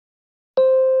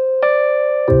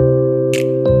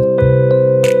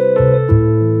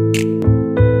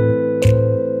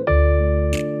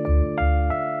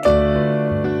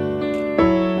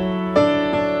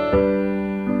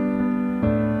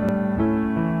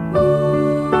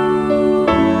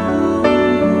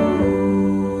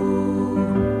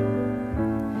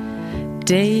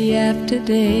Day after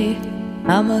day,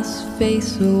 I must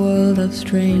face a world of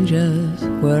strangers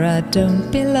where I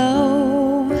don't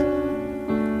belong,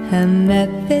 and that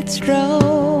it's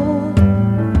wrong.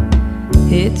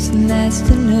 It's nice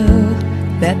to know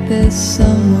that there's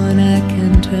someone I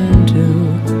can turn to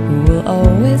who will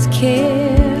always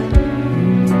care.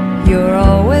 You're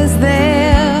always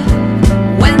there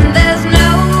when there's no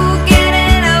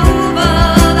getting over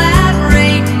that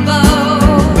rainbow.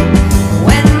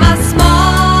 When my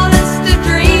smallest of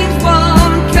dreams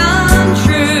won't come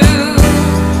true,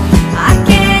 I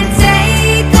can't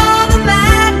take all the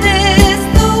madness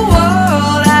the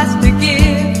world has to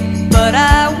give, but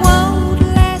I won't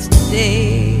last a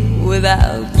day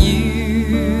without you.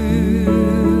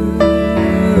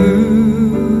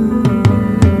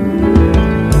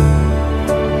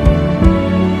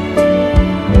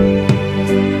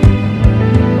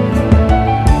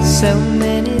 So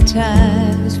many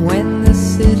times when the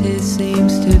city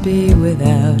seems to be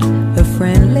without a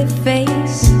friendly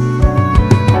face,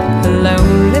 a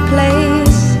lonely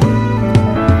place,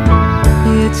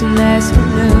 it's nice to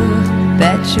know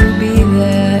that you'll be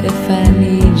there if I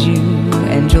need you,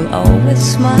 and you'll always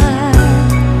smile.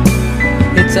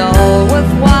 It's all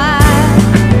worthwhile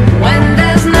when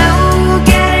there's no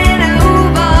getting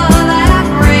over that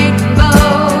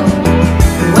rainbow.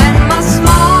 When my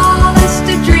smallest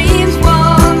of dreams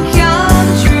won't come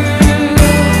true,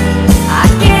 I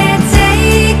can't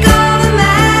take all the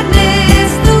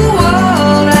madness the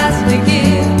world has to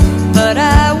give, but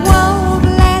I won't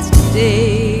last a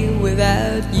day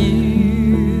without you.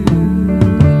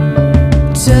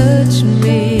 Touch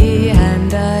me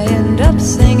and I end up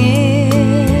singing.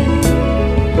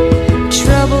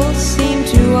 Troubles seem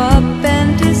to up and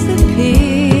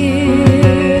disappear.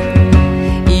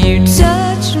 You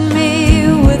touch me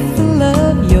with the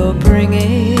love you're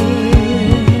bringing.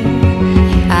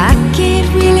 I can't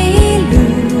really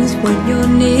lose when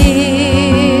you're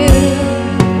near.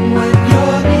 When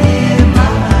you're near, my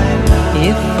love.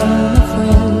 If all my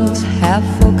friends have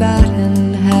forgotten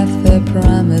half their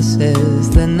promises,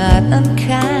 they're not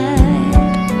unkind,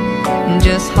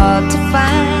 just hard to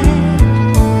find.